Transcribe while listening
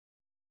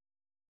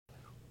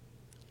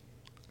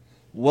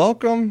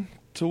Welcome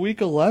to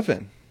week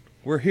 11.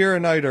 We're here a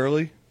night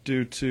early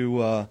due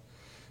to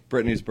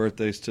Brittany's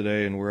birthday's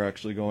today, and we're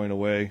actually going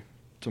away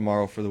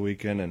tomorrow for the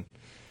weekend. And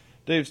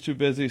Dave's too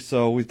busy,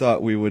 so we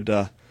thought we would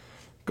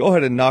go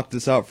ahead and knock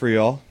this out for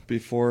y'all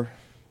before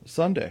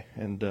Sunday.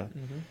 And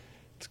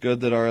it's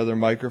good that our other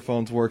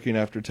microphone's working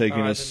after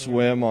taking a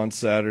swim on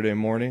Saturday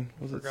morning.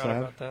 Was it Saturday?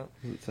 About that.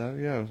 Was it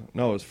Saturday? Yeah.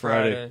 No, it was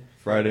Friday.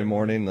 Friday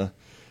morning. The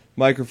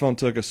microphone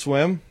took a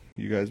swim.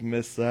 You guys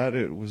missed that.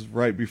 It was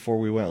right before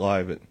we went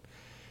live. It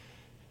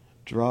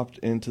dropped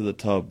into the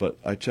tub, but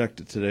I checked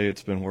it today.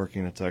 It's been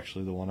working. It's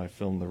actually the one I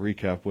filmed the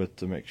recap with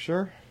to make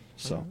sure.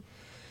 So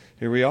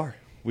here we are.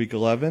 Week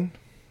 11.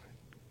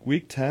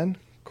 Week 10.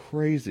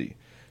 Crazy.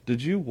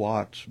 Did you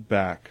watch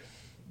back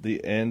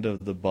the end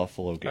of the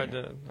Buffalo game? I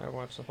did. I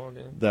watched the whole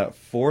game. That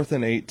 4th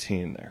and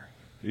 18 there.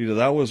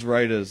 That was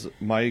right as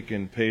Mike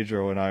and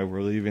Pedro and I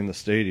were leaving the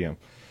stadium.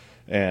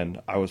 And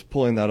I was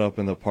pulling that up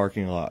in the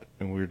parking lot,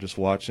 and we were just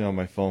watching on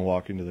my phone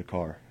walking to the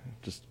car.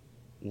 Just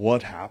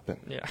what happened?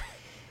 Yeah.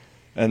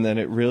 And then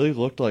it really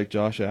looked like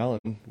Josh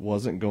Allen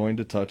wasn't going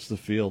to touch the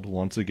field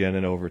once again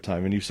in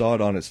overtime. And you saw it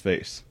on his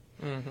face.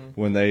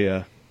 When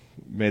they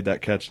made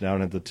that catch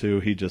down at the 2,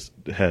 he just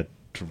had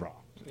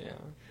dropped. Yeah.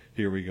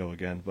 Here we go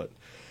again. But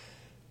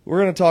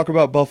we're going to talk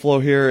about Buffalo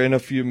here in a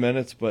few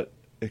minutes, but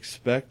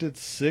expected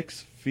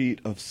 6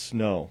 feet of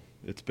snow.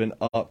 It's been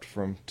upped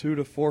from 2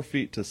 to 4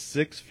 feet to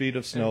 6 feet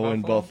of snow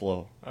in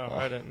Buffalo. Oh,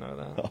 I didn't know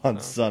that. On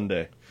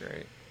Sunday.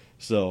 Great.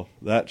 So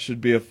that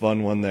should be a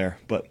fun one there.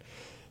 But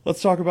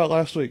let's talk about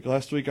last week.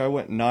 Last week I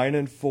went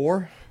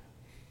 9-4,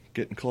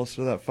 getting close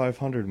to that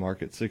 500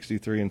 mark at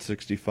 63 and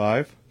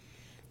 65.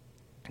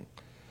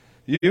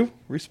 You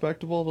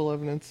respectable at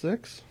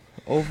 11-6.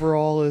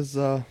 Overall is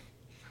not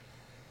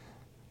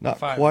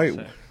 5 quite and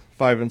 6.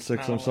 5 and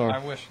 6. No, I'm sorry. I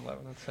wish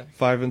 11-6.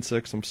 5 and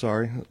 6. I'm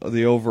sorry.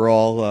 The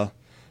overall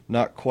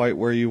not quite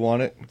where you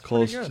want it. It's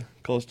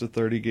Close to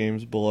 30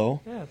 games below.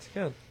 Yeah, it's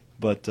good.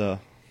 But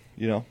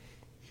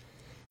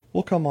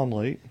we'll come on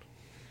late.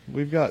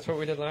 That's what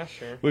we did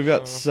last year. We've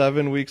got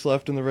 7 weeks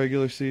left in the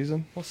regular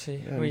season. We'll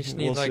see. And We just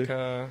need we'll like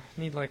a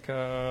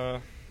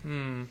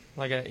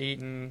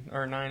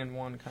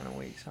 9-1 kind of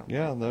week.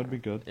 Yeah, that'd be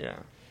good. Yeah.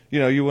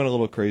 You went a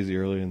little crazy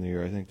early in the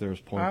year. I think there was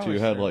points. You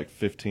had sure. like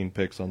 15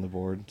 picks on the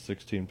board,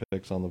 16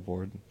 picks on the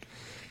board.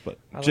 But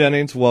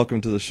Jennings,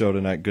 welcome to the show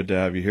tonight. Good to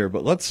have you here.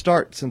 But let's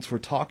start, since we're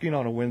talking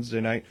on a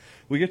Wednesday night,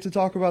 we get to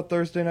talk about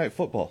Thursday night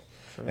football.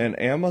 Sure. And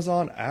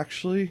Amazon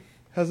actually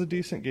has a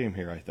decent game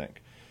here, I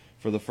think,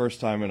 for the first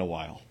time in a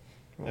while.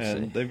 We'll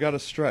see. They've got a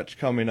stretch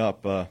coming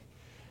up of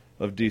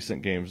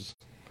decent games.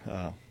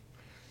 We're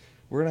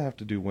going to have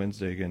to do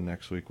Wednesday again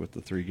next week with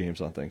the 3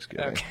 games on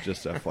Thanksgiving, Okay.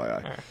 just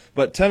FYI. Right.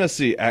 But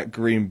Tennessee at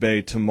Green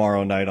Bay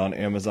tomorrow night on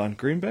Amazon.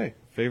 Green Bay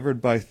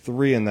favored by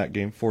 3 in that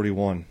game,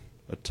 41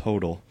 a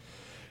total.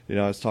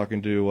 I was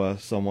talking to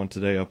someone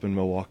today up in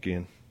Milwaukee,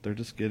 and they're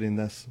just getting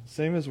this,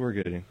 same as we're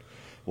getting,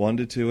 1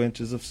 to 2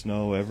 inches of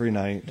snow every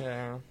night.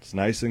 Yeah. It's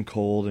nice and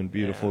cold and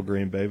beautiful Yeah.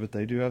 Green Bay, but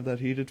they do have that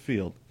heated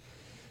field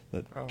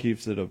that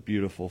keeps it a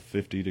beautiful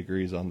 50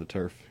 degrees on the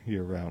turf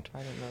year-round. I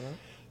didn't know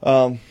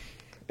that.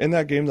 In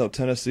that game, though,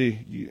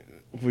 Tennessee,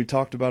 we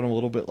talked about them a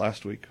little bit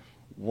last week.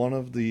 One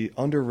of the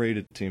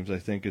underrated teams, I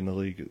think, in the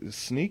league. Is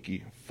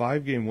sneaky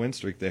 5-game win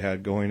streak they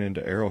had going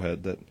into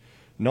Arrowhead that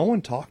no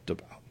one talked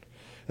about.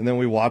 And then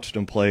we watched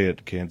them play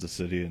at Kansas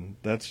City, and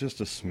that's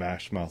just a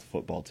smash-mouth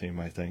football team,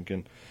 I think.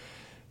 And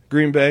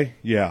Green Bay,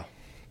 yeah,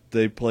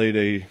 they played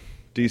a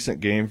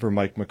decent game for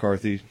Mike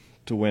McCarthy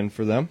to win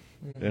for them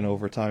in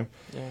overtime.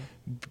 Yeah.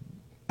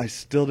 I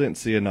still didn't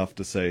see enough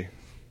to say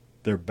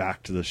they're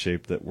back to the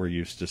shape that we're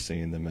used to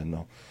seeing them in,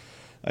 though.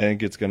 I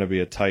think it's going to be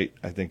a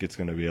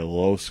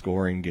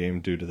low-scoring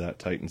game due to that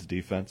Titans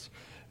defense.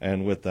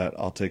 And with that,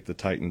 I'll take the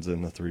Titans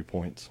in the 3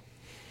 points.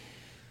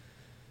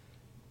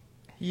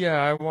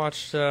 Yeah, I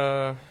watched,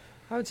 I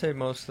would say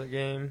most of the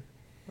game.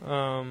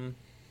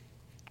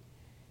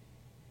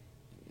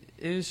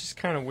 It was just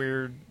kind of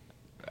weird.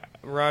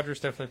 Rodgers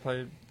definitely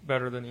played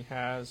better than he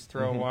has.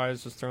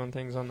 Throw-wise, was throwing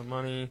things on the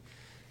money.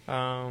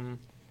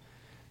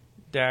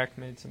 Dak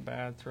made some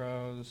bad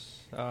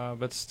throws.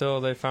 But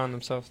still, they found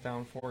themselves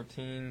down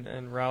 14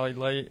 and rallied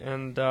late.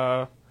 And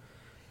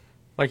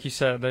like you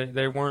said,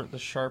 they weren't the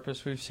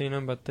sharpest we've seen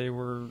them, but they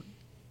were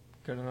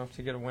good enough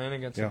to get a win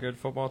against a good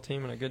football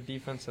team and a good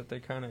defense that they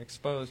kind of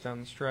exposed down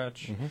the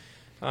stretch.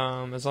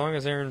 As long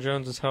as Aaron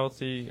Jones is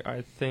healthy,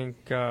 I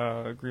think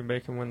Green Bay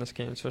can win this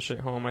game, especially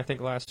at home. I think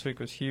last week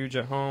was huge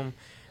at home.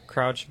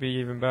 Crowd should be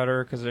even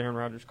better because Aaron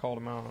Rodgers called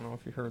him out. I don't know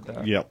if you heard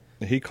that. Yep.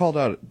 He called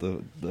out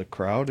the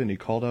crowd, and he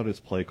called out his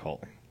play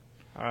calling.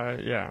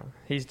 Yeah.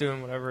 He's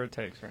doing whatever it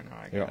takes right now,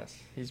 I guess.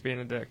 He's being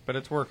a dick, but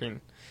it's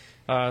working.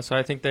 So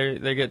I think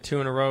they get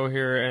 2 in a row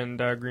here, and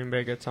Green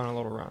Bay gets on a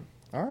little run.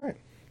 All right.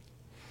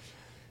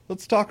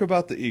 Let's talk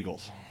about the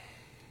Eagles.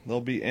 They'll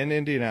be in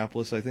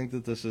Indianapolis. I think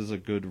that this is a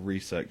good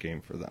reset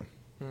game for them.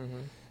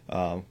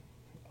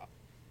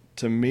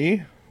 To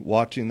me,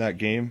 watching that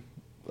game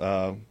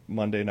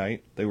Monday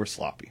night, they were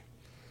sloppy.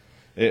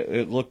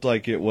 It looked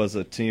like it was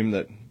a team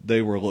that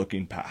they were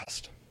looking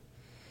past.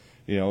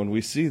 And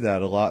we see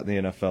that a lot in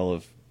the NFL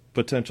of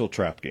potential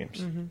trap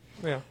games.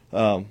 Mm-hmm.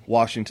 Yeah.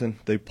 Washington,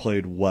 they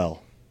played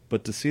well.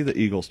 But to see the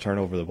Eagles turn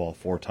over the ball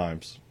 4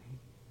 times,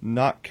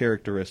 not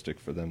characteristic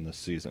for them this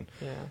season.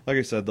 Yeah. Like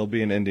I said, they'll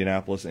be in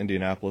Indianapolis.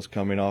 Indianapolis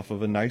coming off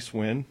of a nice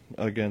win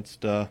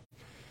against a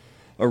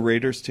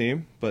Raiders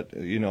team. But,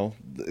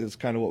 it's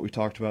kind of what we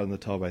talked about in the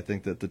tub. I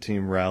think that the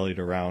team rallied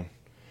around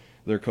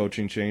their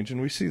coaching change,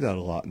 and we see that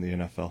a lot in the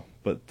NFL.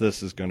 But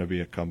this is going to be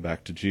a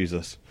comeback to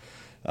Jesus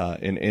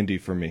in Indy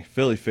for me.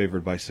 Philly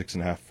favored by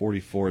 6.5.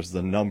 44 is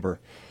the number.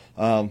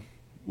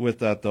 With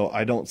that, though,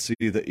 I don't see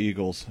the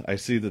Eagles. I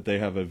see that they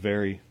have a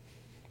very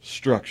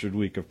structured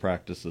week of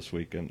practice this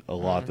week and a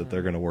lot that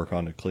they're going to work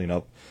on to clean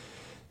up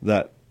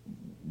that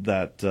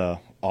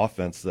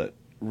offense that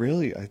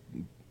really,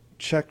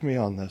 check me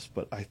on this,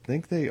 but I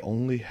think they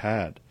only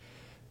had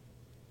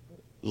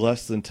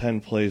less than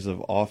 10 plays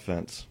of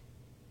offense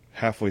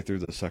halfway through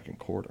the second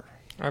quarter.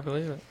 I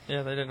believe it.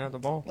 Yeah, they didn't have the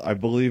ball. I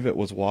believe it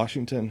was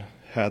Washington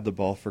had the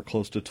ball for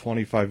close to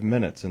 25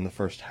 minutes in the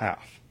first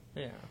half.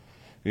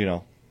 Yeah.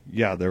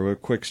 Yeah, there were a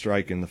quick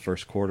strike in the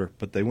first quarter,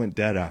 but they went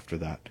dead after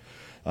that.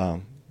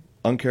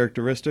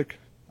 Uncharacteristic,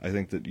 I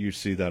think that you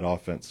see that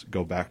offense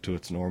go back to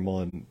its normal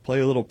and play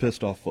a little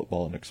pissed off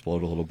football and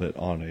explode a little bit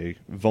on a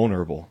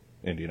vulnerable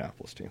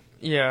Indianapolis team.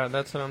 Yeah,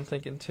 that's what I'm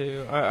thinking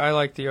too. I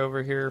like the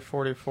over here,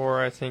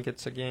 44. I think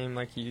it's a game,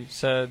 like you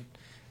said.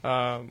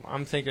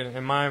 I'm thinking,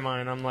 in my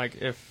mind, I'm like,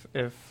 if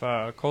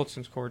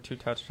Colson scored 2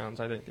 touchdowns,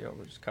 I think the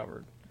over is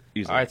covered.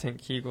 Easily. I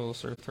think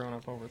Eagles are throwing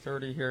up over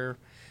 30 here.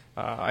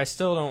 I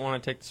still don't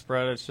want to take the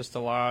spread. It's just a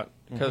lot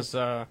because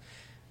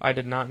I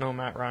did not know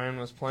Matt Ryan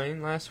was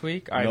playing last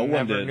week. I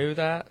never knew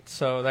that,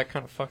 so that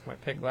kind of fucked my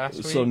pick last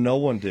week. So no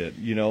one did.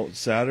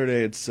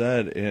 Saturday it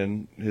said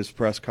in his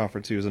press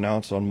conference, he was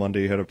announced on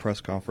Monday, he had a press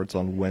conference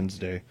on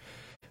Wednesday,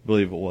 I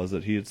believe it was,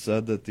 that he had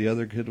said that the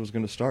other kid was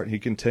going to start. He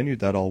continued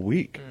that all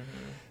week.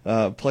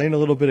 Playing a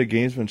little bit of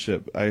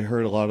gamesmanship. I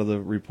heard a lot of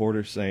the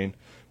reporters saying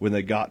when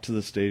they got to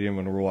the stadium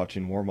and were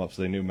watching warm-ups,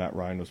 they knew Matt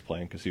Ryan was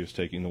playing because he was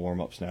taking the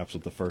warm-up snaps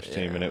with the first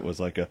team, and it was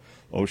like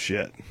oh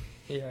shit.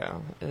 Yeah,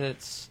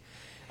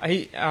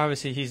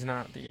 obviously he's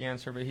not the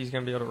answer, but he's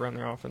going to be able to run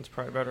the offense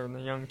probably better than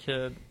the young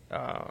kid.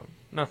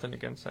 Nothing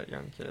against that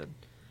young kid.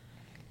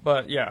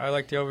 But, yeah, I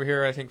like the over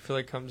here. I think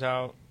Philly comes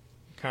out,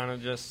 kind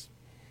of just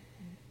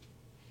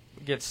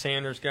gets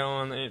Sanders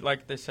going.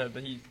 Like they said,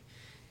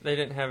 they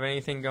didn't have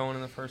anything going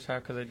in the first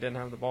half because they didn't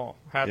have the ball.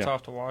 Hats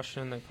off to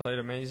Washington. They played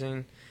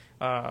amazing.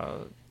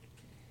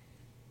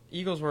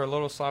 Eagles were a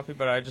little sloppy,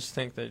 but I just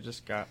think they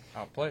just got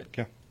outplayed.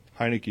 Yeah.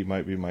 Heineke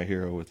might be my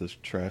hero with his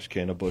trash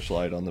can of Busch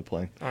Light on the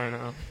plane. I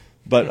know.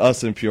 But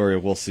us in Peoria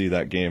will see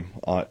that game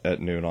at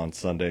noon on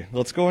Sunday.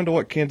 Let's go into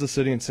what Kansas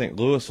City and St.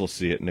 Louis will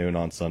see at noon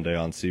on Sunday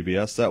on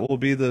CBS. That will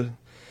be the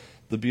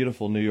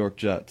beautiful New York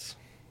Jets.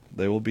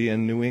 They will be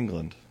in New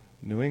England.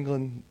 New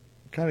England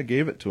kind of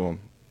gave it to them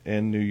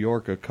in New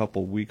York a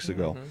couple weeks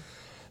ago.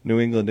 New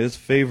England is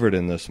favored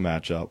in this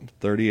matchup.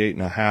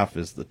 38.5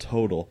 is the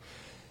total.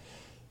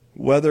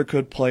 Weather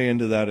could play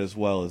into that as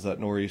well, as that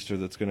nor'easter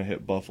that's going to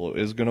hit Buffalo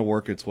is going to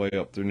work its way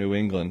up through New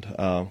England.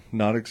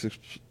 Not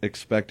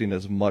expecting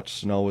as much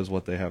snow as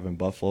what they have in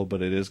Buffalo,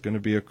 but it is going to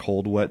be a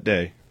cold, wet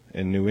day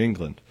in New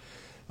England.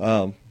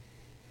 I'm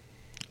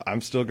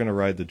still going to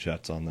ride the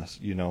Jets on this.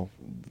 Bill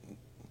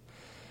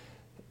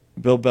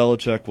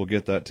Belichick will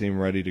get that team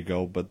ready to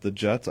go, but the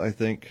Jets, I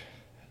think,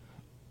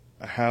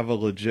 have a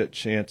legit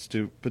chance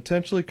to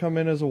potentially come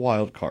in as a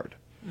wild card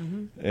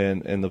in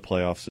the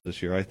playoffs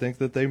this year. I think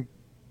that they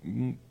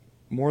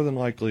more than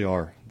likely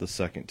are the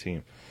second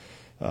team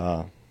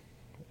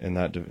in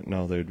that.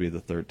 No, they would be the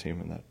third team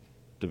in that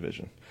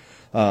division.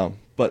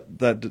 But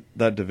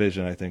that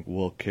division, I think,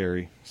 will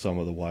carry some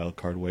of the wild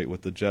card weight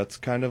with the Jets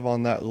kind of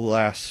on that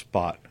last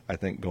spot, I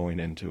think, going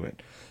into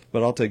it.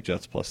 But I'll take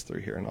Jets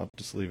 +3 here, and I'll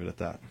just leave it at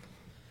that.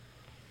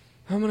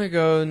 I'm going to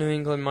go New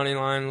England money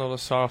line, a little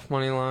soft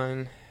money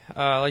line.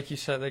 Like you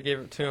said, they gave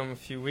it to them a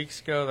few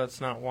weeks ago. That's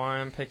not why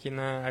I'm picking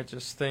that. I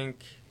just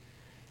think,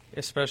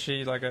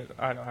 especially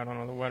I don't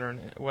know the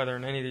weather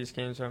in any of these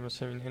games. I'm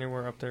assuming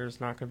anywhere up there is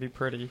not going to be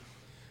pretty.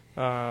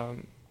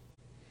 The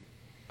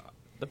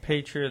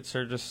Patriots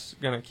are just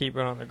going to keep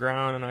it on the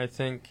ground, and I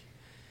think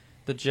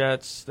the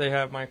Jets, they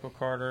have Michael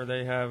Carter,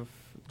 they have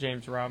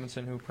James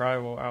Robinson, who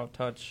probably will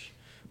outtouch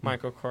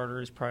Michael Carter.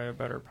 He's probably a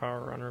better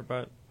power runner,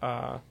 but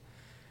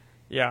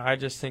yeah, I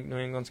just think New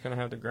England's going to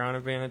have the ground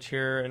advantage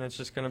here, and it's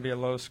just going to be a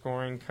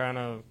low-scoring kind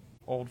of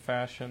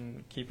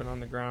old-fashioned, keep it on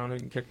the ground, who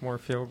can kick more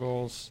field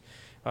goals.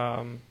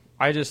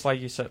 I just,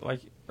 like you said,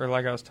 like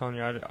I was telling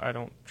you, I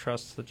don't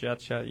trust the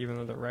Jets yet, even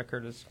though the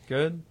record is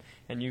good,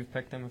 and you've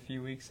picked them a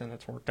few weeks, and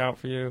it's worked out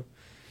for you.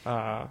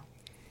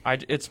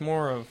 It's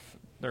more of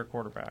their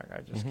quarterback. I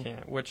just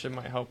can't, which it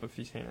might help if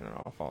he's handing it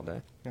off all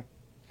day. Yeah.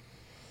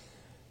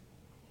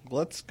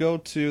 Let's go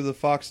to the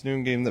Fox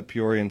noon game that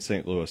Peoria and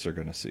St. Louis are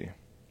going to see.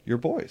 Your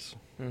boys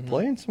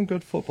playing some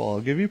good football.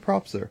 I'll give you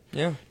props there.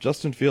 Yeah.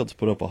 Justin Fields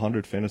put up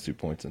 100 fantasy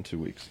points in 2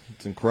 weeks.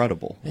 It's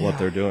incredible what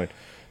they're doing.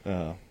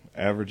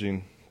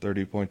 Averaging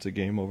 30 points a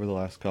game over the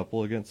last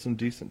couple against some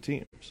decent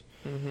teams.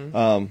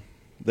 Mm-hmm.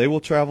 They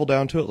will travel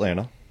down to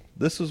Atlanta.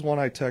 This is one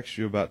I texted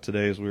you about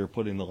today as we were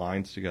putting the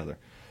lines together.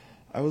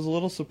 I was a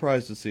little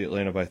surprised to see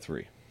Atlanta by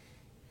 3.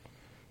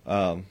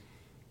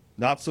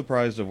 Not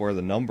surprised of where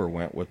the number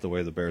went with the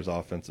way the Bears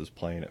offense is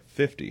playing at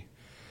 50,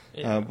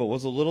 but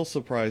was a little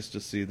surprised to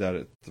see that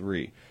at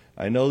 3.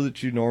 I know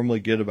that you normally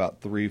get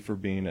about 3 for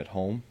being at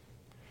home.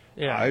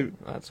 Yeah,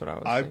 that's what I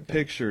was thinking.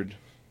 Pictured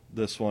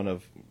this one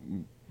of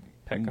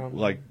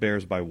like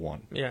Bears by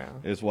 1. Yeah.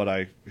 Is what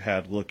I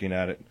had looking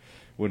at it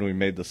when we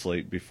made the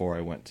slate before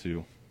I went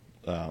to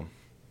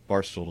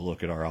Barstool to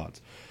look at our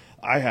odds.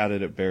 I had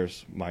it at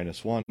Bears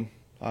 -1,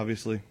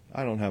 obviously.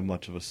 I don't have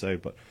much of a say,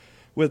 but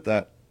with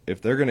that,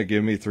 if they're going to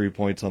give me 3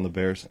 points on the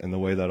Bears and the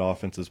way that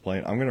offense is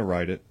playing, I'm going to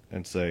write it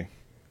and say,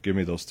 give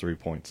me those 3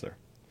 points there.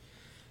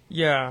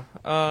 Yeah,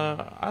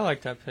 I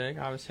like that pick.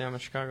 Obviously, I'm a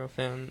Chicago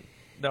fan.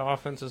 The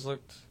offense has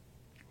looked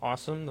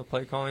awesome. The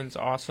play calling's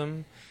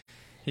awesome.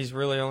 He's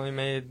really only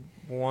made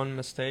one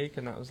mistake,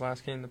 and that was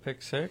last game, the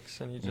pick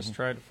 6, and he just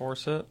tried to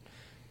force it.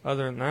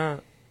 Other than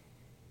that,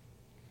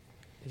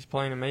 he's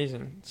playing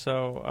amazing.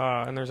 So,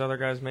 and there's other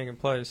guys making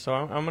plays. So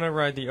I'm going to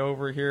ride the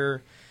over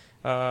here.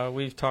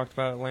 We've talked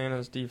about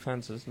Atlanta's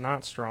defense is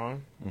not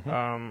strong.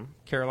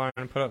 Carolina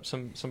put up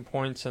some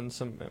points in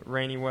some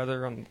rainy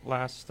weather on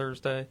last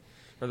Thursday,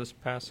 or this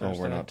past Thursday.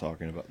 Oh, we're not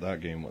talking about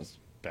that game was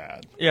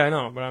bad. Yeah, I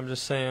know, but I'm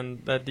just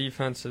saying that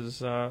defense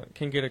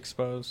can get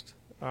exposed.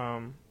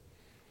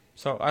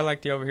 So I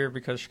like the over here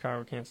because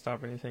Chicago can't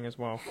stop anything as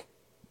well.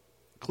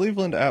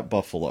 Cleveland at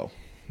Buffalo.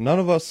 None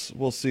of us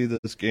will see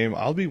this game.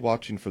 I'll be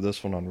watching for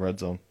this one on Red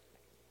Zone,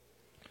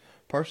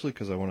 partially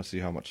because I want to see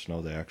how much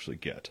snow they actually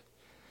get.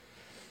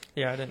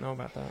 Yeah, I didn't know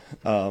about that.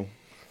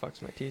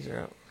 Fucks my teaser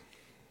out.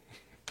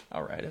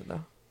 I'll write it,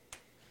 though.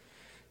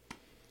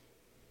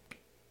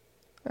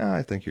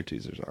 I think your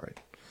teaser's all right.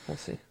 We'll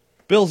see.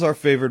 Bills are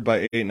favored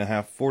by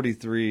 8.5.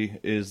 43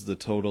 is the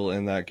total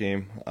in that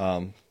game.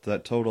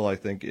 That total, I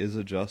think, is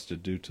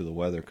adjusted due to the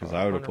weather, because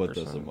I would have put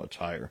this at much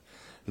higher.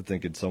 I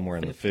think it's somewhere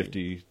in the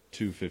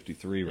 52,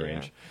 53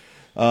 range.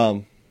 Yeah.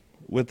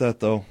 With that,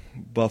 though,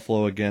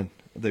 Buffalo, again,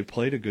 they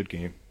played a good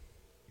game.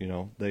 You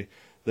know, they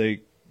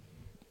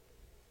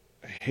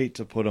I hate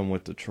to put them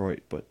with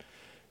Detroit, but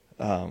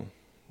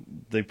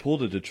they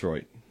pulled a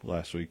Detroit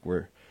last week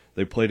where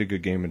they played a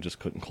good game and just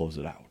couldn't close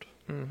it out.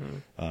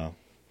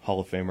 Hall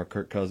of Famer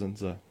Kirk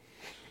Cousins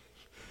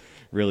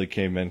really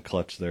came in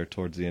clutch there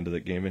towards the end of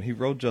the game, and he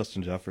rode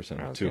Justin Jefferson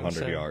at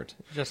 200 yards.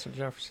 Justin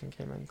Jefferson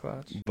came in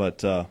clutch.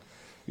 But,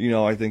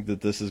 I think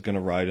that this is going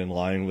to ride in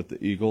line with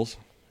the Eagles.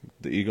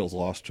 The Eagles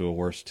lost to a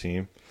worse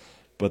team,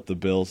 but the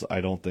Bills,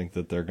 I don't think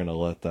that they're going to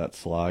let that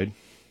slide,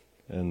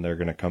 and they're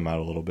going to come out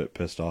a little bit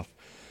pissed off,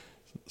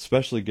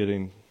 especially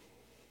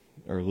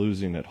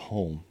losing at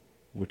home,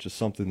 which is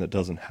something that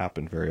doesn't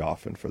happen very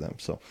often for them.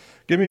 So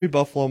give me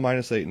Buffalo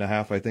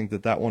 -8.5. I think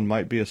that one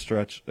might be a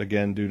stretch,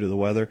 again, due to the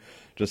weather,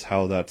 just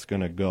how that's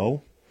going to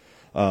go.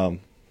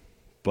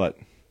 But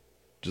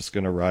just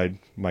going to ride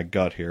my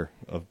gut here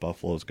of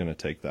Buffalo's going to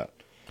take that.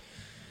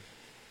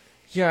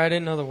 Yeah, I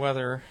didn't know the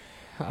weather,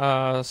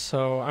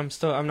 so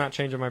I'm not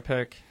changing my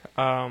pick.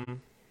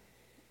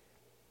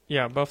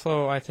 Yeah,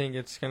 Buffalo, I think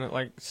it's going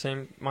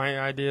to, my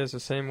idea is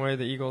the same way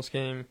the Eagles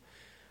game.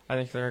 I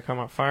think they're going to come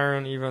out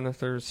firing, even if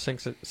there's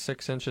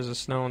 6 inches of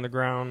snow on the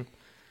ground.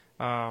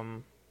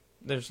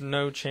 There's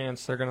no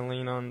chance they're going to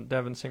lean on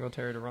Devin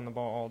Singletary to run the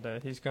ball all day.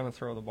 He's going to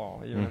throw the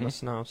ball, even in the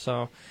snow.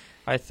 So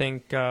I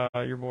think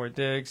your boy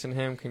Diggs and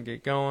him can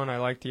get going. I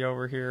like the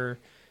over here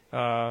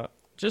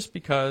just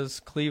because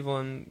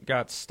Cleveland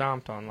got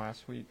stomped on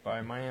last week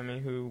by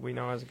Miami, who we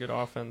know has a good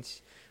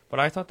offense. But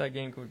I thought that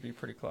game would be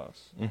pretty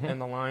close. And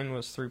the line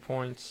was 3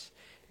 points.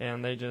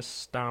 And they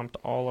just stomped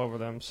all over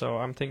them. So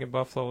I'm thinking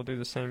Buffalo will do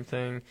the same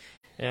thing.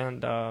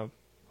 And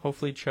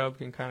hopefully Chubb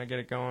can kind of get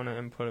it going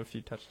and put a few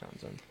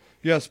touchdowns in.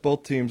 Yes,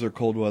 both teams are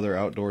cold weather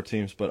outdoor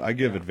teams, but I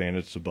give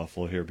advantage to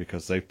Buffalo here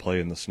because they play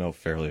in the snow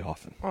fairly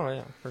often. Oh,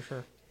 yeah, for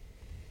sure.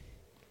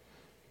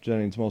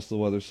 Jennings, most of the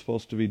weather's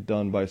supposed to be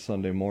done by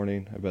Sunday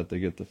morning. I bet they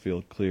get the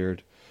field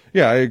cleared.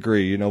 Yeah, I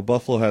agree.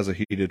 Buffalo has a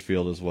heated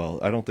field as well.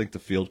 I don't think the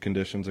field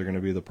conditions are going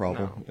to be the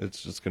problem. No.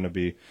 It's just going to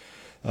be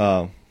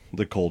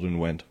the cold and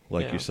wind,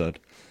 like you said.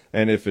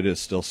 And if it is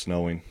still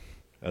snowing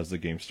as the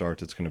game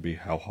starts, it's going to be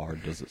how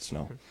hard does it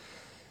snow.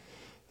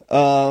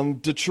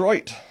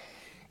 Detroit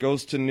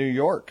goes to New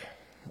York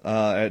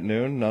at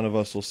noon. None of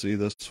us will see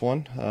this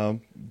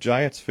one.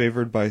 Giants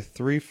favored by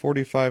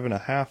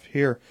 345.5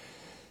 here.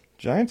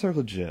 Giants are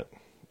legit.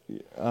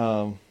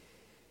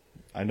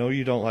 I know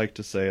you don't like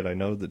to say it. I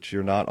know that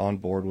you're not on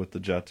board with the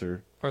Jets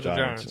or the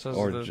Giants. Those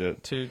are the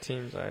two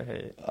teams I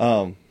hate.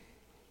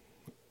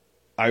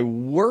 I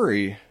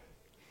worry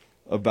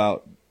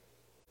about,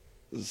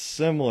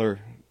 similar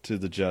to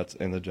the Jets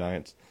and the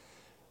Giants,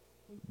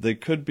 they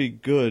could be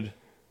good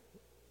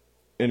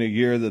in a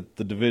year that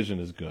the division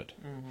is good.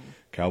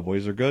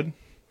 Cowboys are good.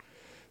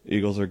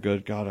 Eagles are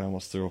good. God, I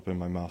almost threw up in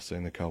my mouth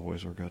saying the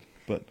Cowboys were good.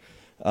 But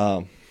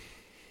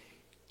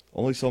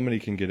Only so many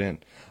can get in.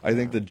 I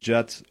think the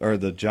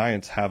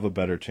Giants have a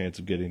better chance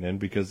of getting in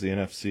because the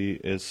NFC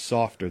is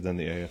softer than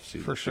the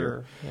AFC. For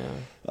sure.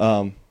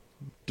 Yeah.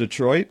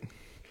 Detroit.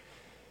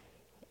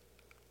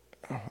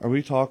 Are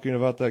we talking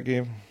about that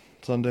game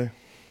Sunday?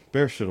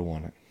 Bears should have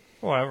won it.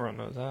 Well, everyone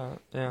knows that.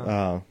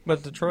 Yeah.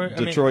 But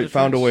Detroit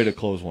found a way to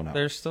close one out.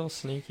 They're still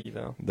sneaky,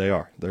 though. They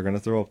are. They're going to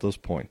throw up those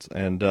points.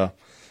 And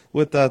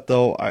with that,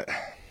 though,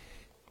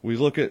 we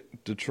look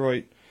at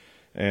Detroit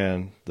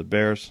and the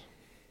Bears.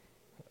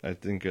 I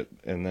think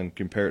and then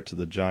compare it to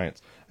the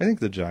Giants. I think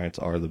the Giants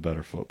are the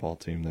better football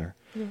team there.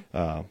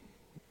 Yeah.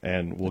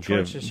 And we'll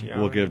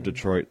give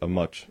Detroit a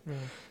much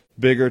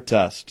bigger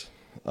test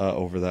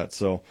over that.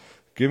 So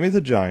give me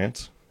the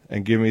Giants.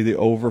 And give me the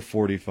over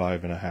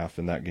 45.5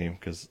 in that game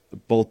because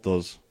both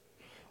those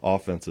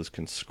offenses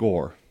can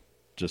score.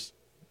 Just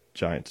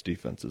Giants'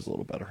 defense is a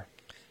little better.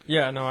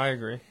 Yeah, no, I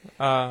agree.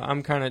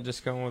 I'm kind of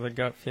just going with a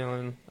gut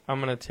feeling. I'm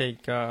going to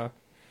take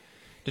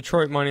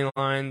Detroit money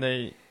line.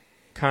 They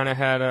kind of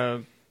had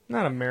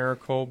not a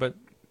miracle, but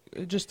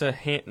just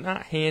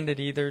not handed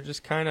either.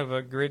 Just kind of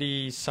a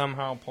gritty,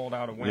 somehow pulled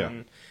out a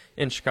win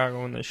in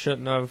Chicago when they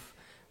shouldn't have.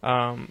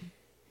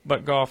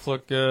 But Goff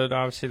looked good.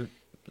 Obviously,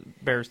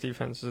 Bears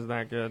defense is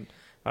that good,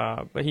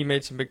 but he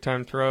made some big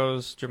time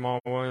throws. Jamal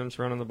Williams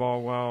running the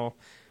ball well.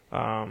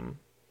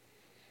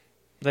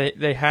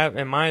 They have,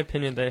 in my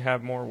opinion, they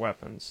have more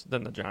weapons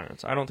than the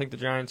Giants. I don't think the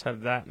Giants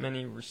have that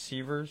many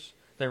receivers.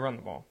 They run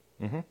the ball.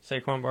 Mm-hmm.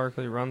 Saquon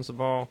Barkley runs the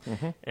ball,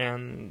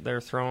 and they're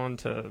throwing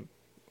to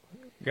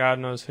God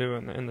knows who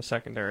in the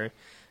secondary.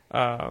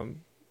 So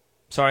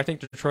I think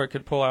Detroit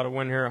could pull out a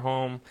win here at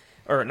home.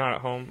 Or not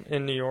at home,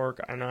 in New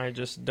York, and I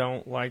just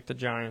don't like the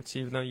Giants.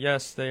 Even though,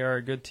 yes, they are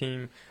a good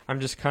team,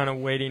 I'm just kind of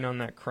waiting on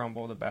that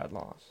crumble, the bad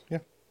loss. Yeah.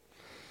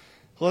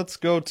 Let's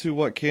go to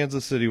what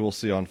Kansas City will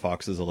see on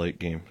Fox as a late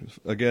game.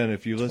 Again,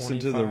 if you listen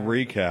to the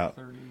recap,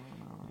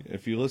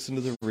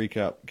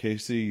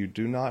 KC, you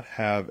do not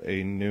have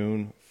a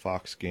noon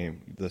Fox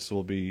game. This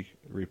will be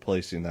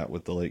replacing that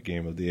with the late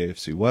game of the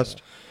AFC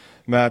West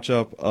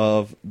matchup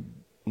of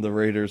the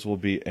Raiders will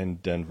be in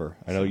Denver.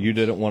 I know you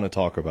didn't want to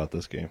talk about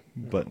this game,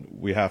 but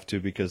we have to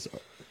because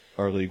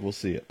our league will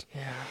see it.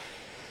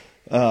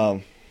 Yeah.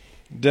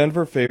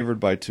 Denver favored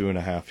by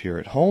 2.5 here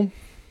at home.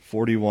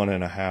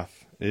 41.5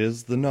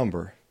 is the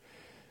number.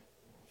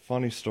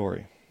 Funny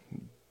story.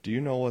 Do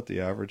you know what the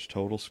average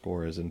total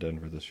score is in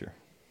Denver this year?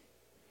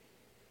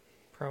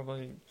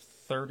 Probably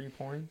 30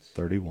 points.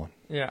 31.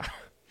 Yeah.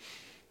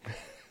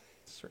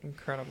 It's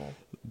incredible.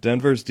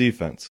 Denver's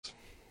defense.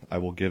 I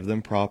will give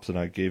them props, and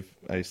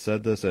I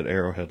said this at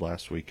Arrowhead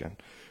last weekend.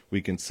 We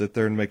can sit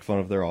there and make fun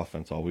of their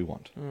offense all we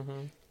want.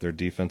 Mm-hmm. Their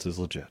defense is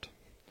legit.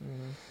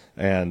 Mm-hmm.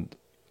 And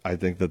I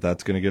think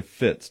that's going to give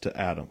fits to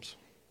Adams.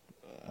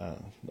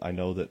 I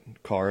know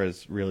that Carr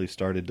has really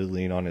started to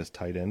lean on his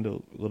tight end a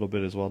little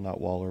bit as well, not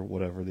Waller,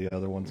 whatever the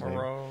other one's name.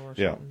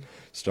 Yeah,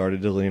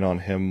 started to lean on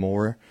him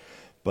more.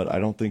 But I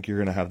don't think you're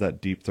going to have that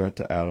deep threat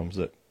to Adams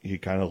that he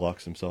kind of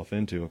locks himself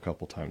into a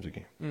couple times a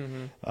game.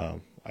 Mm-hmm.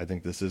 I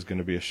think this is going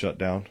to be a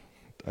shutdown.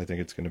 I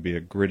think it's going to be a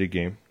gritty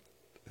game.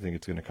 I think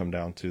it's going to come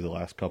down to the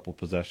last couple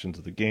possessions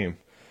of the game.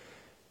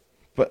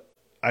 But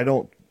I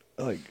don't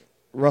like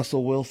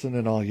Russell Wilson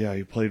and all. Yeah,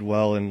 he played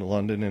well in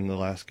London in the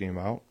last game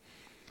out,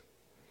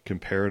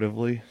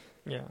 comparatively.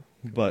 Yeah,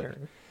 but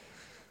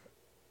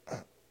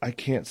I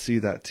can't see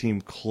that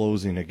team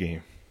closing a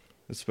game,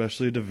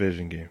 especially a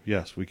division game.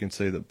 Yes, we can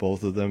say that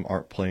both of them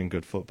aren't playing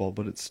good football,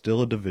 but it's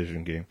still a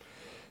division game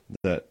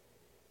that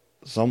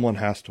someone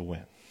has to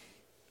win.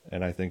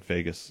 And I think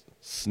Vegas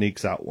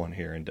sneaks out one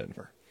here in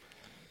Denver.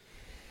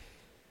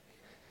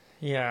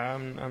 Yeah,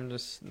 I'm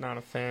just not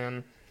a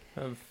fan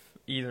of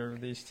either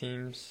of these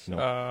teams. No.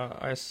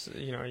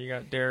 You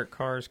got Derek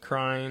Carr's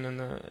crying in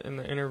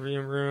the interview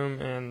room,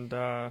 and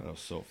that was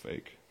so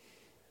fake.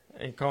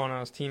 And calling out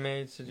his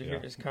teammates. Did you hear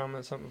his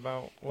comment? Something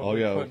about what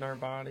we put in our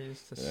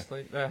bodies to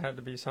sleep. That had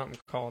to be something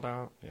called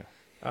out.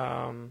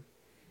 Yeah.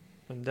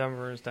 And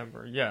Denver is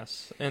Denver.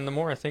 Yes. And the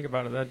more I think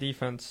about it, that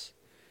defense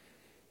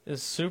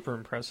is super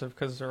impressive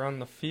because they're on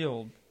the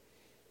field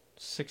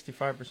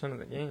 65% of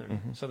the game.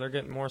 Mm-hmm. So they're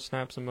getting more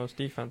snaps than most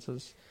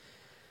defenses.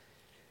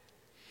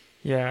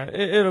 Yeah,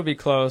 it'll be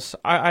close.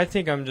 I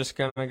think I'm just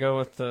going to go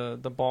with the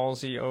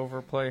ballsy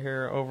overplay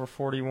here, over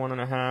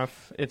 41.5.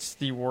 It's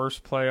the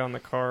worst play on the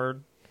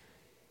card,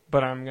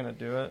 but I'm going to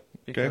do it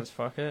because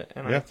fuck it.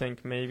 And I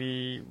think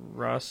maybe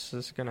Russ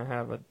is going to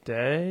have a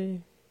day.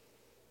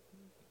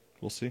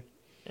 We'll see.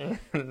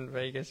 And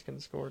Vegas can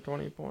score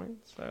 20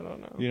 points. I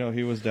don't know. You know,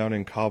 he was down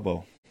in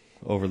Cabo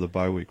over the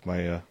bye week.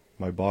 My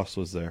boss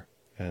was there,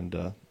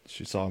 and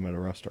she saw him at a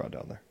restaurant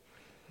down there.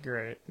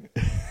 Great.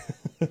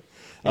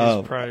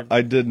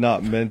 I did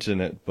not mention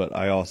it, but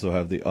I also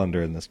have the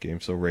under in this game.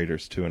 So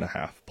Raiders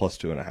 2.5, plus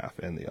 2.5,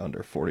 and the under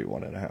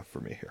 41.5 for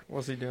me here.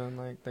 Was he doing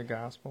like the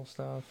gospel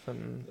stuff?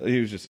 And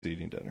he was just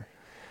eating dinner.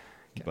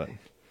 Okay.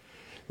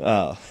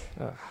 But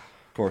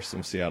of course,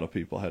 some Seattle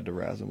people had to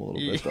razz him a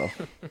little bit though.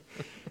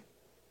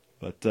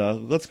 But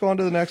let's go on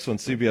to the next one.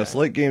 CBS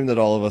late game that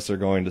all of us are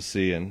going to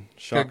see, and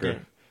shocker,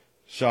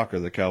 shocker,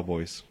 the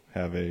Cowboys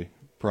have a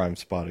prime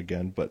spot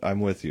again, but I'm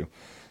with you.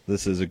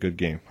 This is a good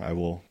game. I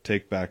will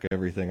take back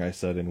everything I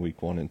said in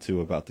week 1 and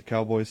 2 about the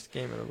Cowboys.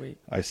 Game of the week.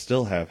 I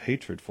still have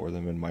hatred for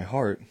them in my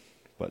heart,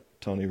 but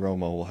Tony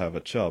Romo will have a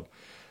chub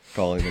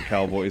calling the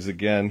Cowboys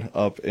again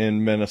up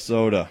in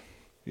Minnesota.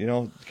 You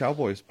know,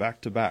 Cowboys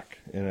back-to-back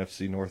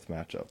NFC North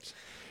matchups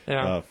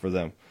for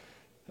them.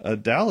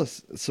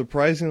 Dallas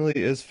surprisingly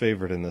is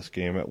favored in this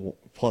game at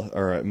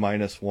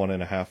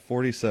 -1.5.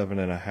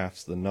 47.5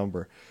 is the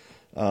number.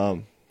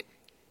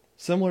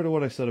 Similar to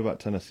what I said about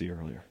Tennessee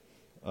earlier,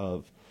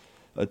 of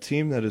a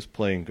team that is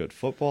playing good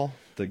football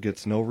that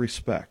gets no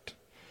respect.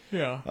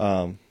 Yeah.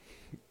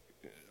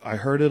 I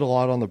heard it a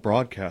lot on the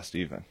broadcast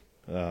even.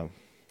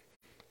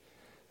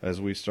 As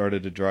we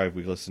started to drive,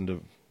 we listened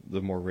to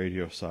the more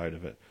radio side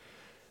of it.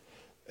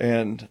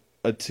 And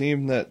a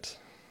team that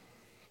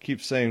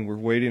keeps saying we're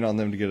waiting on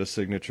them to get a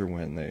signature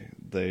win.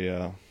 They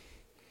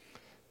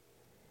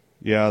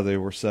were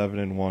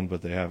 7-1,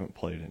 but they haven't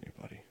played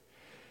anybody.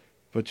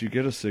 But you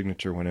get a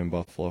signature win in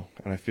Buffalo,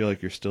 and I feel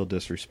like you're still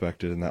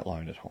disrespected in that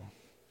line at home.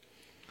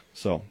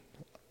 So,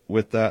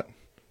 with that,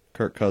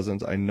 Kirk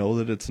Cousins, I know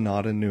that it's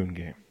not a noon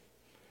game,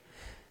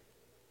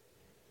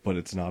 but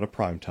it's not a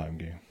primetime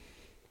game.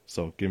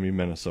 So, give me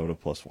Minnesota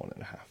plus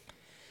 1.5.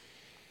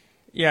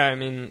 Yeah, I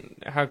mean,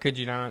 how could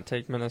you not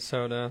take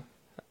Minnesota?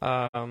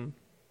 To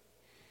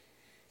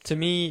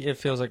me, it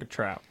feels like a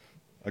trap.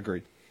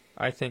 Agreed.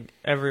 I think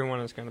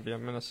everyone is going to be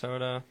on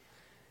Minnesota,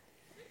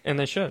 and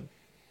they should.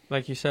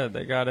 Like you said,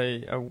 they got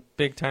a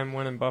big-time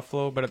win in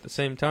Buffalo, but at the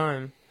same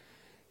time,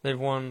 they've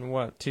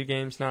won, 2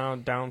 games now,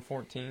 down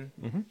 14?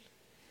 Mm-hmm.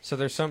 So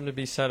there's something to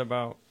be said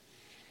about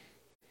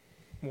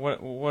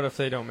what if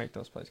they don't make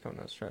those plays coming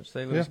down the stretch?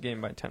 They lose a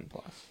game by 10+.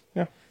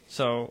 Yeah.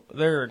 So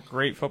they're a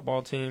great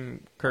football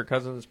team. Kirk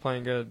Cousins is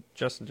playing good.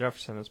 Justin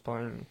Jefferson is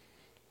playing.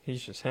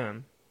 He's just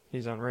him.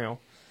 He's unreal.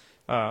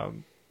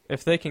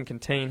 If they can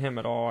contain him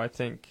at all, I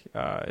think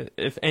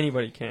if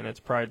anybody can,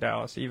 it's probably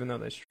Dallas, even though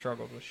they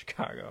struggled with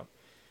Chicago.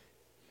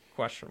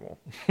 Questionable.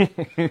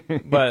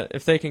 But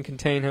if they can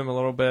contain him a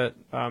little bit,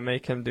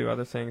 make him do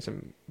other things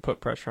and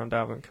put pressure on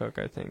Dalvin Cook,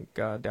 I think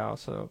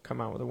Dallas will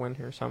come out with a win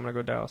here. So I'm going to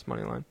go Dallas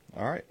money line.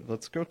 All right,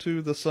 let's go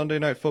to the Sunday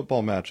night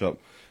football matchup.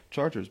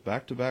 Chargers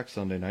back-to-back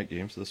Sunday night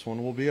games. This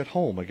one will be at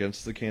home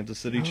against the Kansas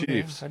City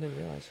Chiefs. Yeah, I didn't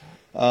realize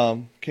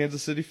that.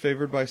 Kansas City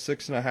favored by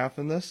 6.5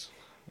 in this.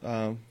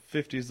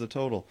 50 is the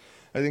total.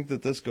 I think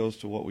that this goes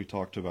to what we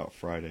talked about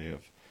Friday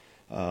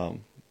of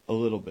a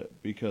little bit,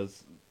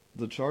 because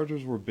the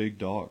Chargers were big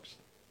dogs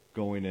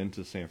going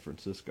into San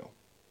Francisco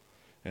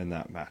in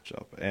that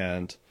matchup.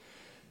 And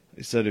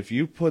he said if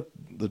you put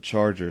the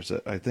Chargers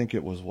at, I think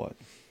it was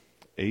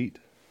 8?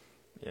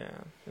 Yeah.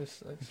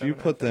 It's like if you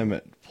put them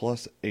at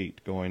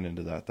 +8 going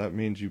into that, that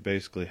means you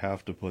basically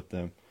have to put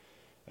them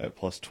at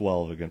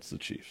 +12 against the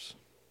Chiefs.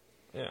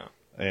 Yeah.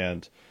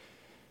 And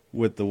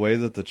with the way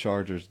that the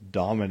Chargers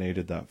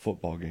dominated that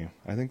football game,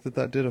 I think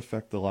that did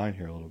affect the line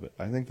here a little bit.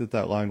 I think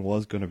that line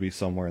was going to be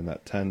somewhere in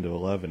that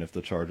 10-11 if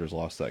the Chargers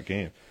lost that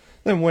game.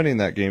 Then winning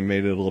that game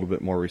made it a little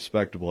bit more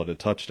respectable at a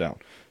touchdown.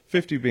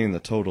 50 being the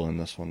total in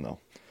this one, though.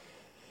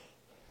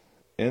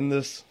 In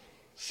this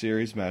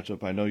series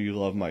matchup, I know you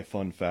love my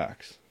fun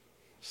facts.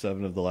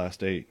 7 of the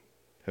last 8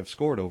 have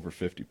scored over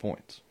 50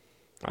 points.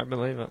 I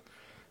believe it.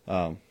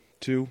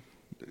 2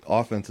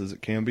 offenses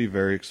that can be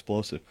very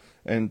explosive,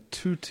 and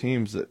 2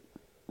 teams that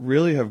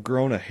really have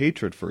grown a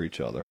hatred for each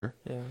other.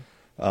 Yeah.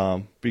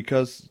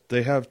 Because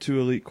they have 2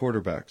 elite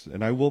quarterbacks,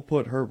 and I will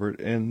put Herbert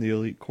in the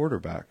elite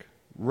quarterback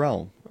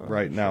realm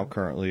now,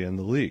 currently in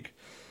the league.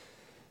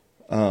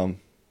 And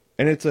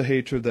it's a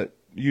hatred that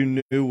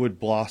you knew would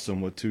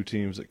blossom with 2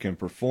 teams that can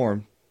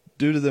perform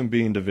due to them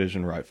being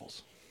division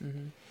rivals.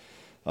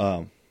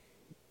 Mm-hmm.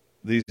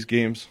 These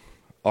games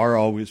are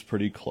always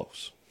pretty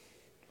close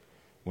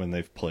when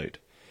they've played.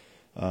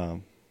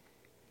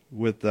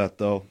 With that,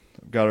 though,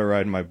 I've got to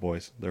ride my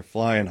boys. They're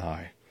flying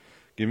high.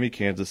 Give me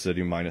Kansas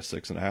City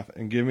 -6.5,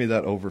 and give me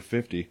that over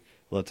 50.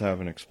 Let's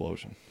have an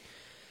explosion.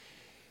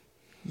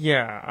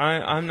 Yeah,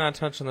 I'm not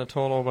touching the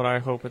total, but I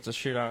hope it's a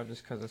shootout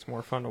just because it's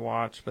more fun to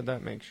watch, but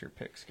that makes your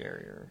pick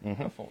scarier,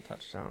 a full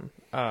touchdown.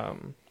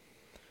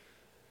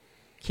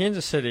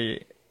 Kansas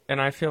City, and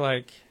I feel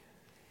like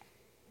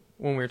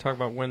when we were talking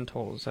about win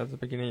totals at the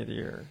beginning of the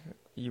year,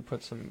 you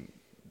put some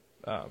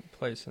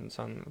placements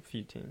on a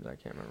few teams. I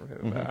can't remember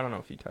who, but I don't know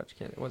if you touched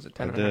Kansas. Was it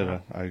 10 I did.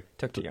 I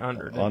took the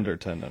under. Under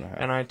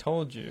 10.5. And I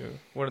told you,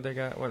 what did they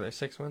got? What are they,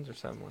 6 wins or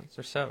 7 wins?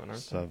 They're 7,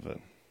 aren't they?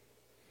 7.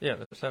 Yeah,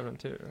 they're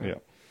 7-2. Right? Yeah.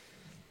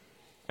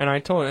 And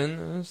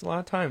there's a lot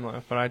of time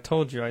left, but I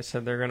told you, I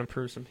said they're going to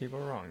prove some people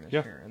wrong this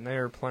year. And they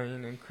are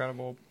playing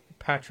incredible.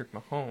 Patrick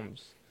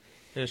Mahomes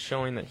is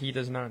showing that he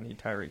does not need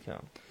Tyreek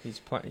Hill. He's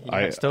playing.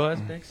 He still has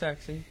Big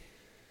Sexy,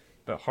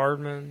 but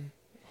Hardman,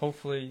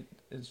 hopefully,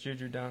 is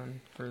Juju done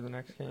for the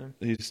next game.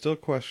 He's still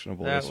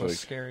questionable that this was week.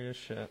 Scary as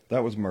shit.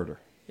 That was murder.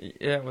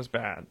 It was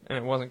bad, and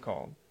it wasn't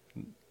called.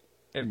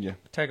 It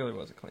technically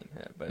was a clean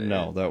hit, but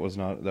that was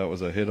not. That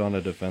was a hit on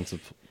a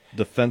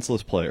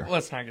defenseless player.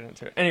 Let's not get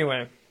into it.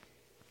 Anyway,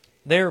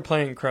 they were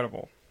playing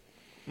incredible.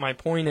 my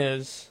point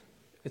is,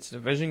 it's a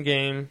division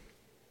game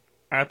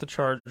at the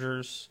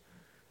Chargers.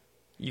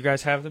 You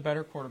guys have the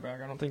better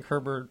quarterback. I don't think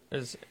Herbert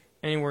is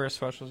anywhere as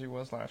special as he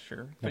was last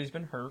year, but he's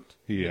been hurt.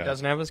 He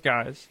doesn't have his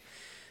guys.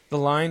 The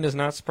line does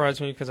not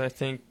surprise me because I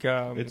think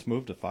it's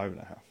moved to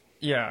 5.5.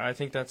 Yeah, I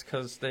think that's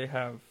because they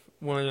have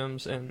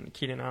Williams and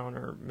Keenan Allen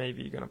are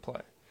maybe going to play.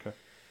 Okay.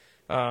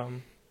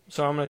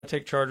 So I'm going to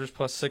take Chargers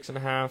plus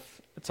 6.5.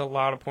 It's a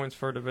lot of points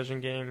for a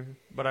division game,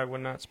 but I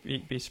would not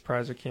be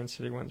surprised if Kansas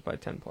City wins by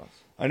 10 plus.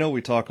 I know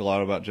we talk a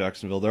lot about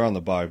Jacksonville. They're on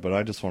the bye, but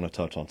I just want to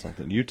touch on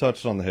something. You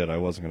touched on the hit. I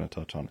wasn't going to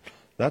touch on it.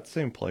 That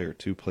same player,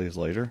 2 plays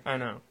later, I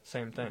know,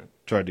 same thing.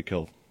 tried to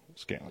kill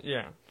Scanlon.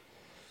 Yeah.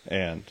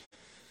 And,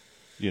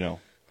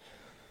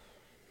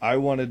 I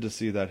wanted to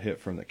see that hit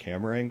from the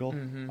camera angle.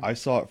 Mm-hmm. I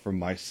saw it from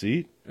my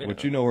seat,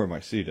 which you know where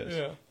my seat is,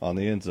 Yeah. on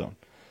the end zone.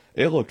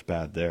 It looked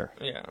bad there.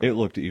 Yeah. It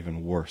looked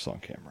even worse on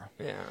camera.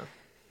 Yeah.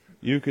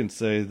 You can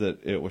say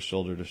that it was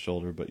shoulder to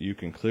shoulder, but you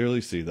can clearly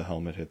see the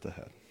helmet hit the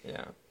head.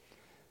 Yeah.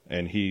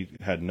 And he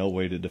had no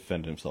way to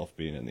defend himself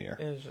being in the air.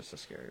 It was just a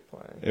scary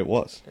play. It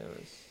was. It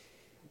was.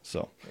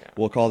 So Yeah.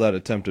 we'll call that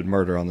attempted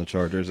murder on the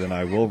Chargers, and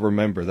I will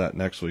remember that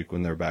next week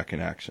when they're back in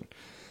action.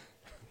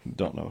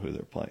 Don't know who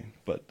they're playing,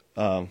 but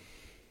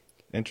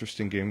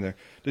interesting game there.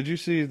 Did you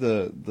see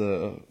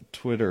the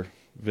Twitter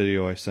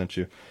video I sent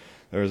you?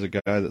 There was a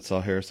guy that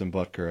saw Harrison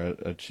Butker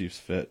at a Chiefs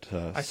Fit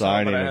I saw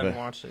it, but I haven't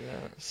watched it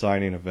yet.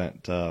 signing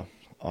event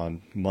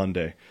on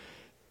Monday.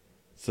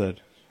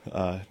 Said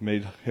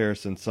made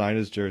Harrison sign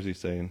his jersey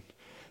saying,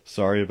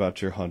 "Sorry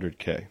about your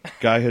 100K."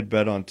 Guy had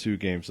bet on 2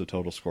 games the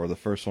total score. The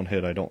first one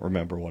hit, I don't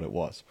remember what it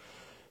was,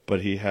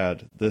 but he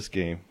had this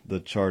game, the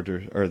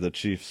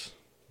Chiefs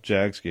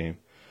Jags game,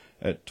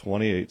 at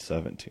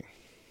 28-17.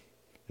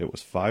 It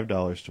was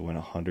 $5 to win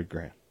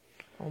 $100,000.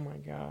 Oh my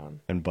god.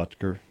 And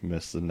Butker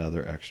missed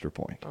another extra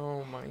point.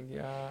 Oh my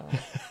god.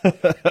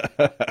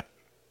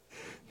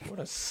 What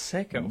a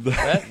sicko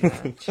bet,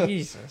 man.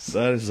 Jesus.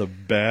 That is a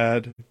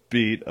bad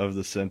beat of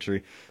the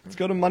century. Let's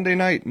go to Monday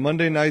night.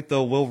 Monday night,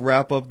 though, we'll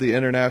wrap up the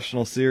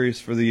international series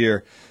for the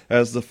year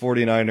as the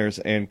 49ers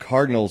and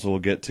Cardinals will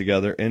get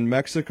together in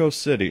Mexico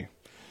City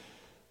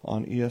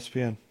on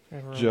ESPN.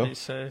 Everyone be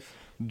safe.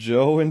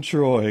 Joe and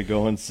Troy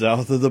going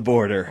south of the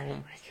border. Oh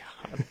my god.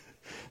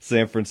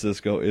 San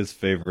Francisco is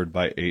favored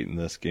by 8 in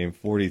this game.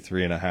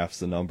 43.5 is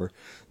the number.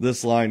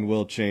 This line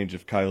will change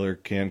if Kyler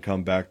can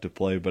come back to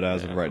play, but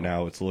as of right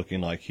now, it's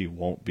looking like he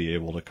won't be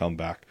able to come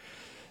back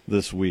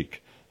this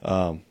week.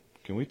 Can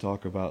we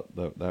talk about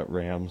that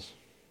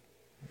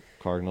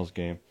Rams-Cardinals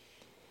game?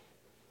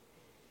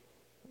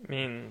 I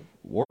mean,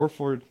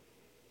 Warford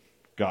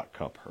got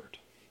Kupp hurt.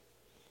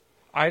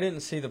 I didn't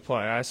see the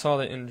play. I saw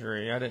the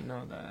injury. I didn't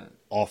know that.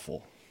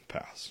 Awful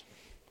pass.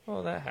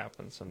 Well, that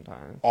happens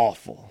sometimes.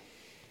 Awful.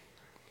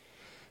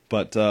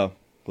 But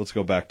let's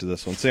go back to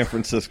this one. San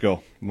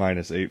Francisco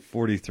 -8,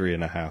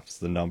 43.5 is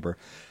the number.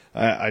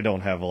 I don't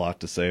have a lot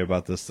to say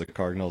about this. The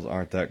Cardinals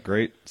aren't that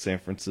great. San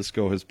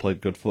Francisco has played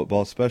good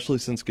football, especially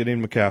since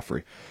getting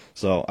McCaffrey.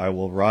 So I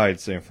will ride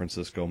San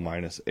Francisco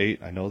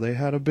 -8. I know they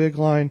had a big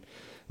line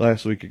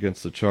last week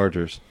against the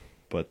Chargers,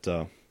 but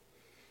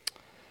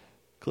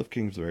Cliff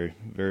Kings very,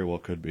 very well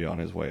could be on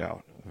his way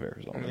out of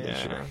Arizona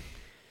this year.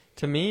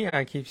 To me,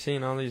 I keep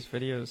seeing all these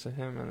videos of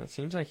him, and it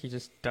seems like he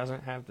just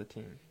doesn't have the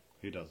team.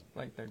 He doesn't.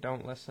 Like, they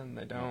don't listen.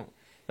 They don't.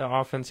 The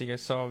offense, you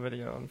guys saw a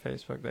video on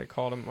Facebook. He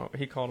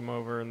called him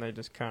over, and they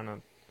just kind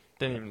of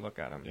didn't even look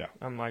at him. Yeah.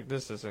 I'm like,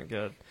 this isn't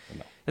good.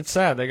 No. It's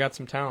sad. They got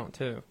some talent,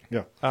 too.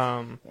 Yeah.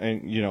 And,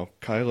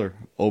 Kyler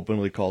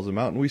openly calls him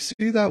out, and we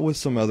see that with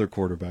some other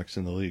quarterbacks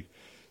in the league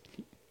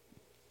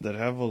that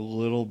have a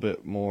little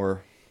bit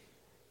more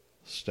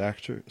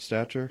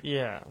stature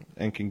Yeah.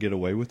 and can get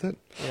away with it.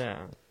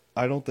 Yeah.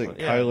 I don't think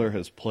Kyler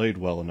has played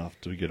well enough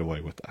to get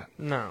away with that.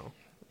 No.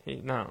 He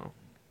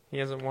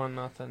hasn't won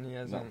nothing. He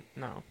hasn't.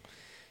 No.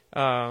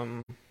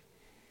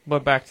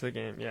 But back to the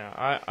game.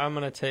 Yeah. I'm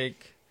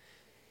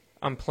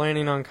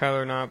planning on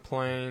Kyler not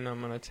playing. I'm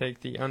going to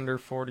take the under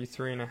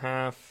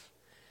 43.5.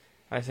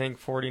 I think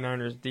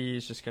 49ers D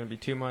is just going to be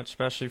too much,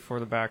 especially for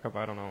the backup.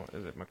 I don't know.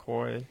 Is it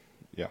McCoy?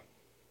 Yeah.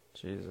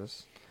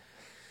 Jesus.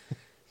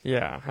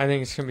 Yeah, I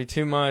think it's going to be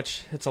too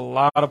much. It's a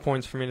lot of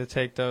points for me to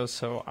take those,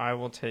 so I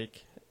will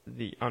take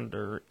the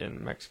under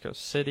in Mexico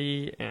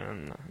City,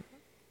 and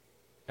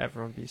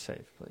everyone be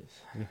safe,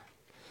 please. Yeah.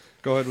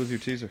 Go ahead with your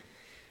teaser.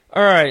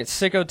 All right,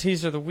 Sicko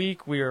Teaser of the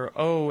Week. We are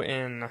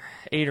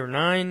 0-8 or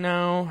 9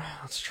 now.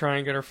 Let's try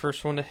and get our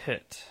first one to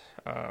hit.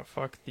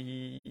 Fuck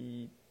the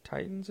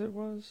Titans it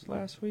was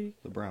last week?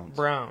 The Browns.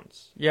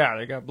 Browns. Yeah,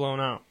 they got blown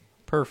out.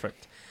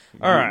 Perfect.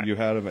 All right. You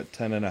had them at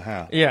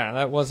 10.5. Yeah,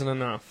 that wasn't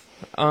enough.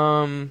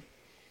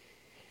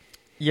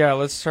 Yeah,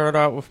 let's start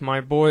out with my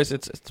boys.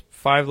 It's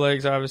 5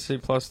 legs, obviously,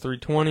 plus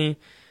 320.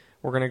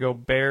 We're going to go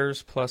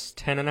Bears plus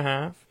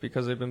 10.5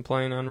 because they've been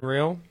playing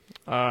unreal.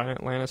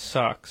 Atlanta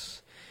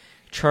sucks.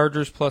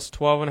 Chargers plus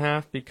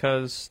 12.5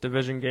 because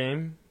division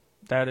game.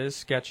 That is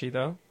sketchy,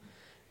 though.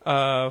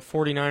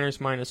 49ers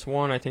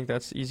 -1. I think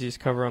that's the easiest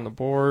cover on the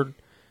board.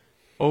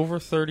 over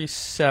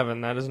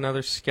 37. That is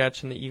another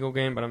sketch in the Eagle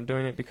game, but I'm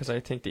doing it because I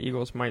think the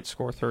Eagles might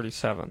score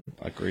 37.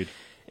 Agreed.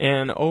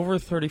 And over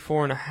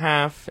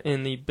 34.5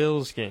 in the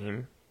Bills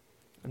game.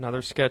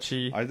 Another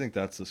sketchy. I think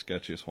that's the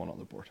sketchiest one on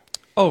the board.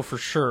 Oh, for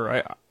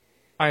sure.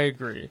 I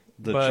agree.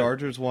 The but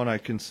Chargers one I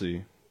can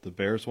see. The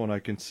Bears one I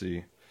can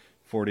see.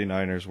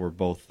 49ers were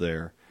both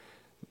there.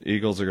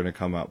 Eagles are going to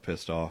come out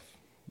pissed off.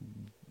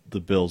 The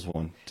Bills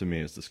one, to me,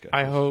 is the sketchiest.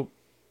 I hope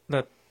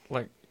that,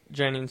 like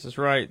Jennings is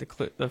right,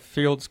 the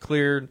field's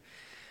cleared.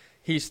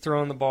 He's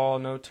thrown the ball,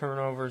 no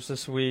turnovers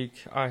this week.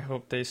 I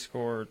hope they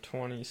score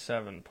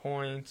 27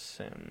 points,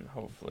 and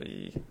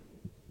hopefully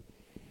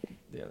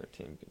the other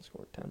team can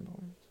score 10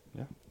 points.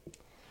 Yeah.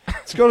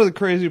 Let's go to the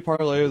crazy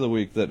parlay of the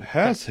week that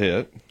has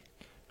hit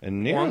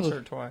and nearly Once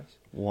or twice?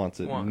 Once.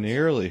 It Once.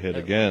 nearly hit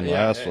again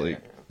last week.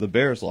 Yeah. The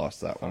Bears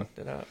lost that one. Fucked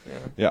it up, yeah.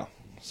 Yeah,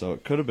 so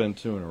it could have been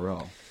 2 in a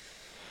row.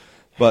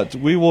 But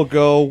we will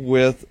go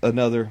with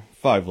another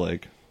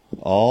 5-leg,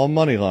 all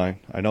money line.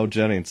 I know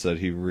Jennings said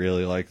he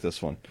really liked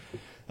this one.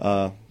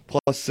 Plus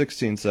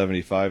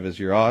 1675 is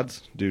your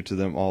odds due to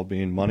them all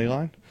being money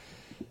line.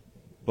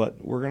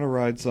 But we're going to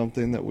ride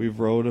something that we've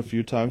rode a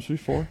few times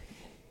before.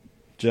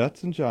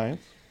 Jets and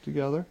Giants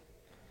together.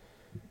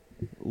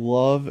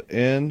 Love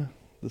in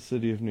the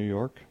city of New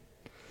York.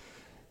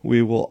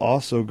 We will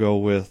also go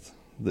with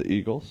the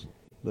Eagles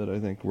that I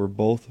think we're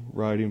both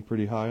riding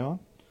pretty high on.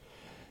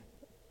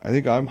 I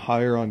think I'm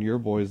higher on your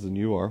boys than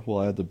you are.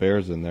 We'll add the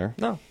Bears in there.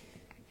 No.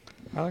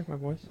 I like my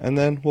boys. And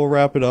then we'll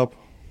wrap it up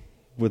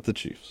with the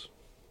Chiefs.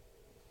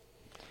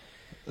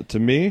 To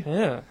me,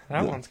 Yeah,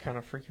 that one's kind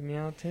of freaking me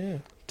out,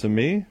 too. to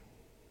me,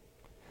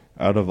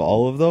 out of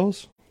all of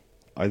those,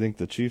 I think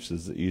the Chiefs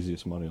is the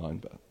easiest money line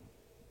bet.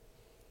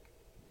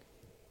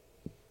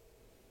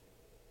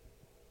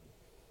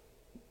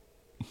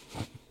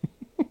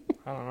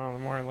 I don't know, the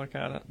more I look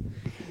at it.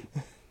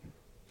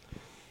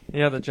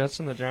 Yeah, the Jets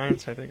and the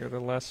Giants, I think, are the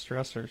less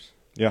stressors.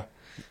 Yeah.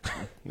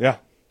 Yeah.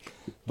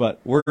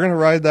 But we're going to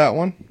ride that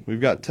one.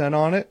 We've got 10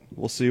 on it.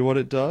 We'll see what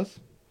it does.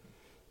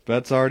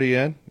 Bet's already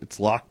in. It's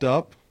locked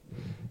up.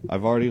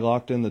 I've already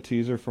locked in the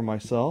teaser for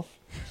myself.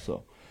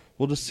 So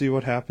we'll just see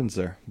what happens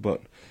there.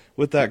 But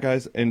with that,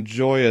 guys,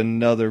 enjoy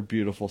another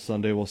beautiful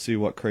Sunday. We'll see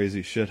what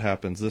crazy shit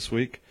happens this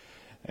week.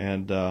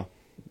 And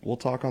we'll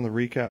talk on the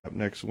recap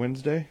next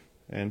Wednesday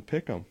and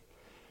pick 'em.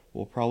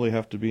 We'll probably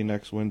have to be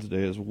next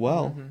Wednesday as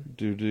well,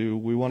 due to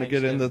we want to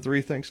get in the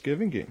 3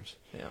 Thanksgiving games.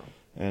 Yeah.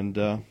 And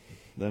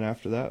then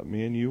after that,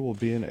 me and you will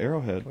be in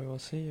Arrowhead We will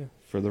see you.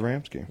 for the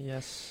Rams game.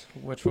 Yes,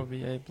 which will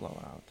be a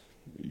blowout.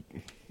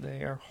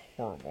 They are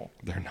horrible.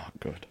 They're not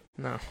good.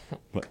 No.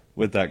 But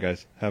with that,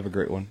 guys, have a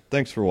great one.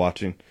 Thanks for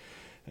watching,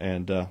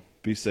 and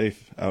be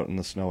safe out in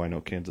the snow. I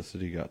know Kansas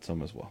City got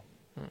some as well.